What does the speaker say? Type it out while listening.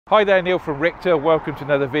Hi there, Neil from Richter. Welcome to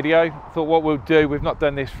another video. Thought what we'll do, we've not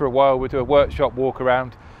done this for a while, we'll do a workshop walk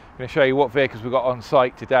around. I'm going to show you what vehicles we've got on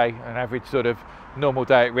site today, an average sort of normal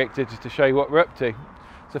day at Richter, just to show you what we're up to.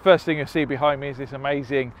 So the first thing you'll see behind me is this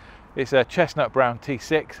amazing, it's a chestnut brown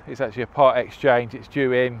T6. It's actually a part exchange, it's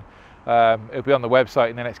due in. It'll be on the website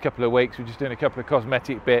in the next couple of weeks. We're just doing a couple of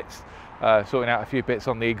cosmetic bits, sorting out a few bits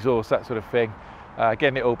on the exhaust, that sort of thing.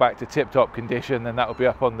 Getting it all back to tip-top condition, and that will be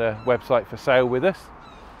up on the website for sale with us.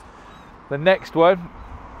 The next one,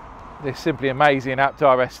 this simply amazing Apt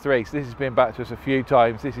RS3. So this has been back to us a few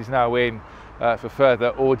times. This is now in for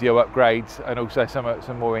further audio upgrades and also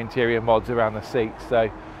some more interior mods around the seats. So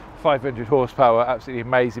 500 horsepower, absolutely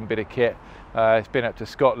amazing bit of kit. It's been up to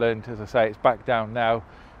Scotland, as I say, it's back down now.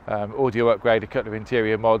 Audio upgrade, a couple of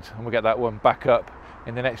interior mods, and we'll get that one back up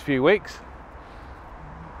in the next few weeks.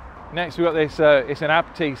 Next we've got this, it's an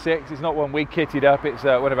Apt T6. It's not one we kitted up, it's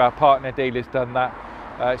one of our partner dealers done that.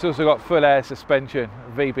 It's also got full air suspension,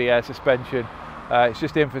 VB air suspension. It's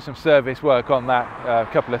just in for some service work on that. A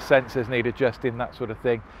couple of sensors need adjusting, that sort of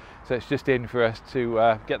thing. So it's just in for us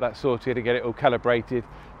to get that sorted and get it all calibrated,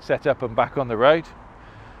 set up and back on the road.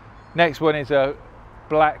 Next one is a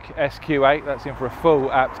black SQ8. That's in for a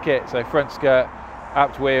full Apt kit. So front skirt,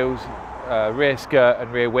 Apt wheels, rear skirt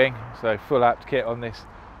and rear wing. So full Apt kit on this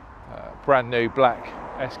brand new black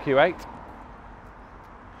SQ8.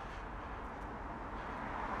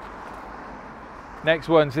 Next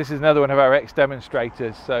one's, this is another one of our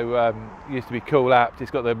ex-demonstrators, so used to be Cool Apt.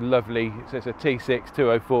 It's got the lovely, so it's a T6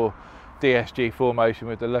 204 DSG 4Motion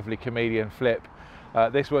with the lovely chameleon flip.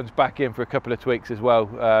 This one's back in for a couple of tweaks as well,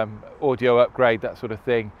 audio upgrade, that sort of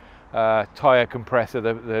thing. Tyre compressor,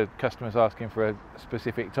 the customer's asking for a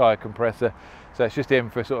specific tyre compressor, so it's just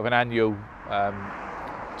in for sort of an annual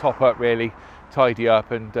top up really, tidy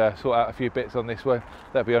up and sort out a few bits on this one.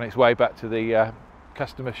 That'll be on its way back to the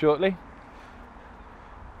customer shortly.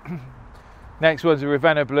 Next one's a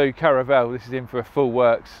Ravenna Blue Caravelle. This is in for a full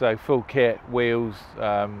works, so full kit, wheels,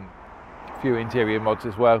 a few interior mods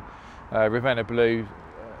as well. Ravenna Blue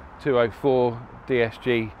 204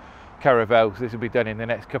 DSG Caravelle. So this will be done in the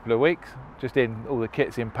next couple of weeks. Just in all the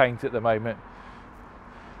kits in paint at the moment.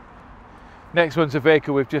 Next one's a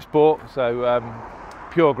vehicle we've just bought, so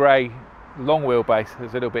pure grey, long wheelbase.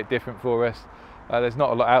 It's a little bit different for us. There's not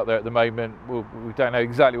a lot out there at the moment. We don't know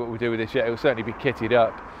exactly what we'll do with this yet. It will certainly be kitted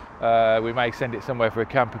up. We may send it somewhere for a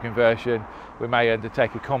camper conversion. We may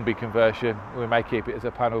undertake a combi conversion. We may keep it as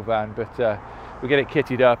a panel van, but we'll get it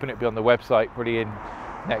kitted up and it'll be on the website probably in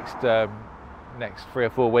next 3 or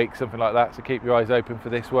 4 weeks, something like that. So keep your eyes open for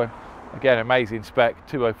this one. Again, amazing spec,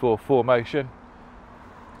 204 4Motion.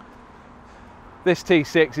 This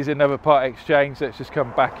T6 is another part exchange, so it's just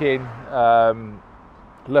come back in.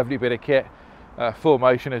 Lovely bit of kit.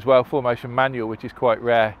 4Motion as well, 4Motion manual, which is quite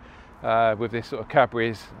rare, with this sort of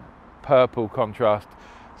Cadbury's purple contrast.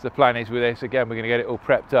 So the plan is with this, again, we're going to get it all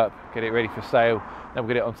prepped up, get it ready for sale, then we'll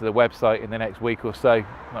get it onto the website in the next week or so.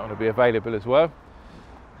 That one will be available as well.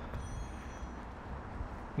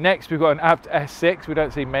 Next we've got an Apt S6. We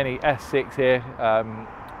don't see many S6 here,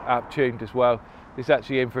 Apt tuned as well. This is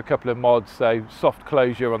actually in for a couple of mods, so soft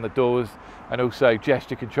closure on the doors and also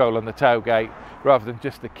gesture control on the tailgate. Rather than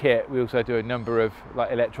just the kit, we also do a number of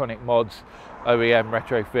like electronic mods, OEM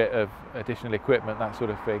retrofit of additional equipment, that sort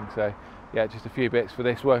of thing. So yeah, just a few bits for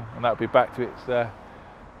this one, and that'll be back to its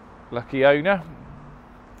lucky owner.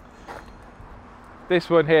 This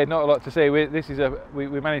one here, not a lot to say. This is we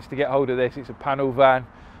managed to get hold of this. It's a panel van.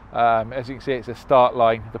 As you can see, it's a start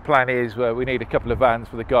line. The plan is we need a couple of vans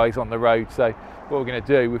for the guys on the road. So what we're going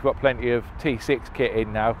to do, we've got plenty of T6 kit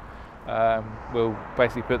in now. We'll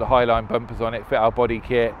basically put the Highline bumpers on it, fit our body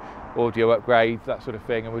kit, audio upgrades, that sort of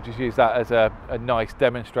thing, and we'll just use that as a nice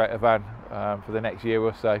demonstrator van for the next year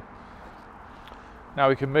or so. Now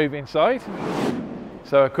we can move inside.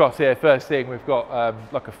 So across here, first thing, we've got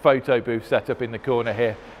like a photo booth set up in the corner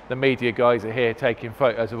here. The media guys are here taking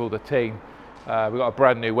photos of all the team. We've got a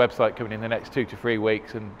brand new website coming in the next 2 to 3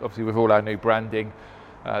 weeks, and obviously with all our new branding,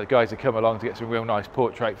 the guys have come along to get some real nice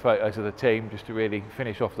portrait photos of the team just to really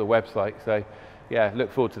finish off the website. So yeah,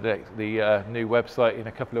 look forward to the new website in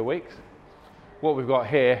a couple of weeks. What we've got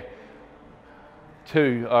here,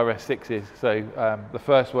 2 RS6s. So the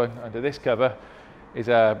first one under this cover is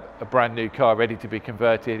a brand new car ready to be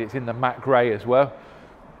converted. It's in the matte grey as well.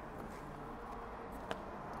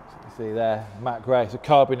 So you can see there, matte grey. It's a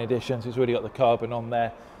carbon edition, so it's already got the carbon on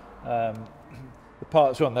there. The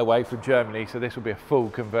parts are on their way from Germany, so this will be a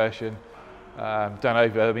full conversion done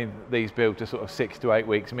over. I mean, these build to sort of 6 to 8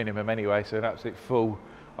 weeks minimum anyway, so an absolute full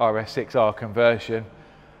RS6R conversion.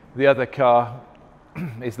 The other car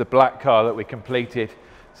is the black car that we completed.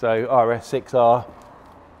 So RS6R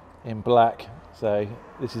in black. So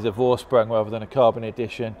this is a Vorsprung rather than a carbon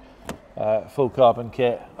edition. Full carbon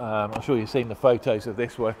kit. I'm sure you've seen the photos of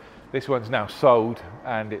this one. This one's now sold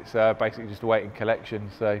and it's basically just awaiting collection.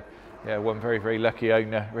 So yeah, one very, very lucky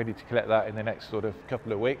owner, ready to collect that in the next sort of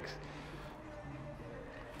couple of weeks.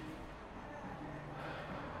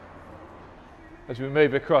 As we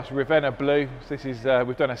move across, Ravenna Blue. So this is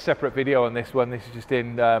we've done a separate video on this one. This is just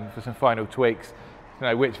in for some final tweaks. I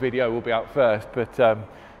don't know which video will be out first, but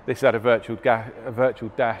this had a virtual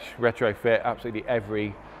dash retrofit, absolutely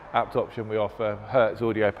every apt option we offer, Hertz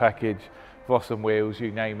audio package, Vossen wheels,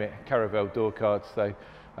 you name it, Caravelle door cards. So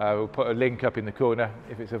we'll put a link up in the corner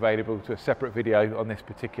if it's available to a separate video on this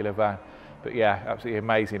particular van. But yeah, absolutely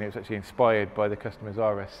amazing. It was actually inspired by the customer's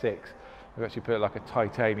RS6. We've actually put like a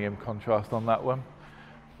titanium contrast on that one.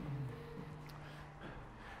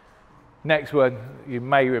 Next one, you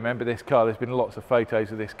may remember this car. There's been lots of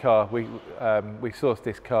photos of this car. We sourced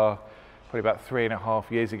this car probably about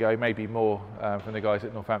 3.5 years ago, maybe more, from the guys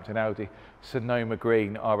at Northampton Audi. Sonoma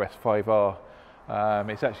Green RS5R.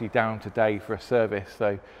 It's actually down today for a service.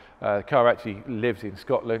 So the car actually lives in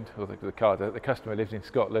Scotland, or the customer lives in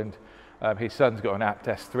Scotland. His son's got an apt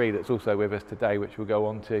S3 that's also with us today, which we'll go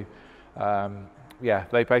on to. Yeah,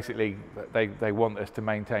 they basically they want us to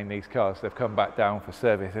maintain these cars. They've come back down for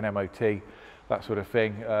service and MOT, that sort of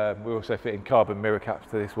thing. We're also fitting carbon mirror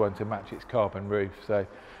caps to this one to match its carbon roof. So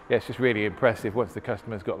yeah, it's just really impressive. Once the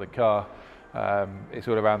customer's got the car, it's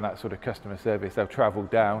all around that sort of customer service. They'll travel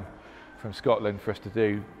down from Scotland for us to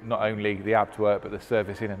do not only the apt work but the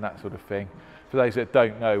servicing and that sort of thing. For those that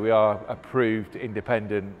don't know, we are approved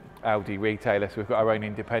independent Audi retailer, so we've got our own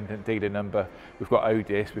independent dealer number. We've got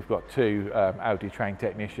ODIS, we've got 2 Audi trained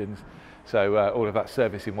technicians, so all of that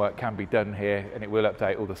servicing work can be done here, and it will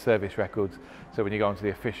update all the service records. So when you go onto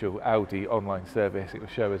the official Audi online service, it will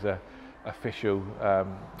show as a official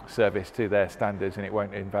service to their standards, and it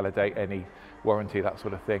won't invalidate any warranty, that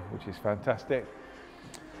sort of thing, which is fantastic.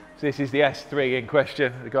 So this is the S3 in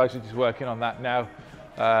question. The guys are just working on that now.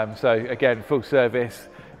 So again, full service.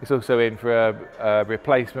 It's also in for a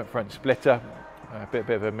replacement front splitter, a bit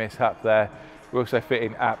of a mishap there. We're also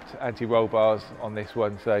fitting apt anti-roll bars on this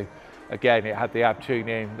one. So again, it had the apt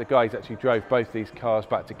tuning. The guys actually drove both these cars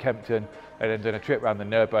back to Kempton and then done a trip around the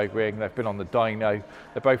Nürburgring. They've been on the dyno.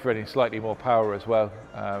 They're both running slightly more power as well.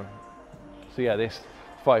 So yeah, this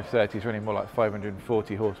 530 is running more like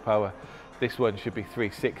 540 horsepower. This one should be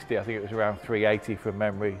 360. I think it was around 380 from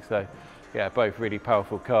memory. So yeah, both really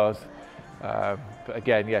powerful cars. But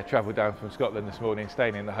again, yeah, travelled down from Scotland this morning,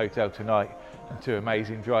 staying in the hotel tonight, and 2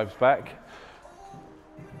 amazing drives back.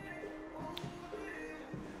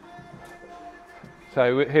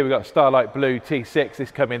 So here we've got Starlight Blue T6. This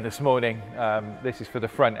come in this morning. This is for the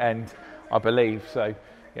front end, I believe. So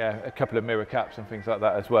yeah, a couple of mirror caps and things like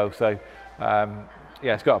that as well. So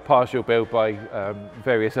yeah, it's got a partial build by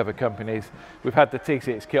various other companies. We've had the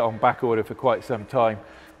T6 kit on back order for quite some time.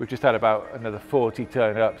 We've just had about another 40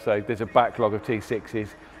 turn up, so there's a backlog of T6s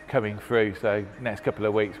coming through. So next couple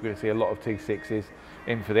of weeks we're going to see a lot of T6s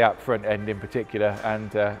in for the apt front end in particular,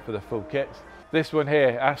 and for the full kits. This one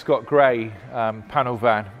here, Ascot Grey panel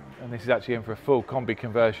van, and this is actually in for a full combi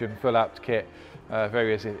conversion, full apt kit,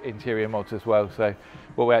 various interior mods as well. So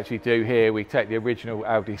what we actually do here, we take the original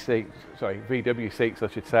Audi seats, sorry, VW seats I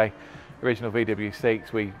should say, original VW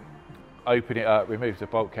seats, we open it up, remove the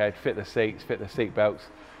bulkhead, fit the seats, fit the seat belts,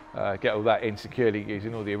 get all that in securely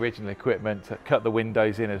using all the original equipment, cut the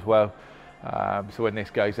windows in as well. So when this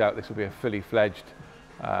goes out, this will be a fully fledged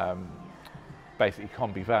basically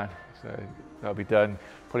combi van. So that'll be done,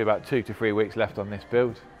 probably about 2 to 3 weeks left on this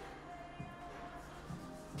build.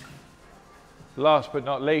 Last but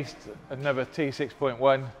not least, another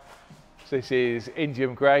T6.1. So this is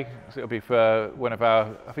Indium Grey. So it'll be for one of our,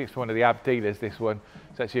 I think it's for one of the apt dealers, this one.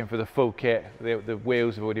 It's actually in for the full kit. The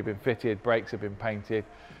wheels have already been fitted, brakes have been painted,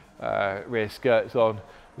 rear skirts on.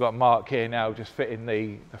 We've got Mark here now just fitting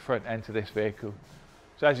the front end to this vehicle.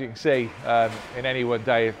 So as you can see, in any one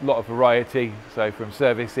day, a lot of variety. So from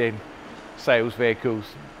servicing, sales vehicles,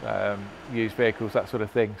 used vehicles, that sort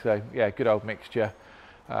of thing. So yeah, good old mixture.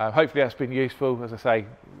 Hopefully that's been useful. As I say,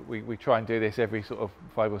 we try and do this every sort of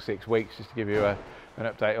 5 or 6 weeks just to give you an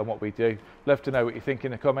update on what we do. Love to know what you think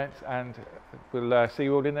in the comments, and we'll see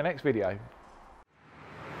you all in the next video.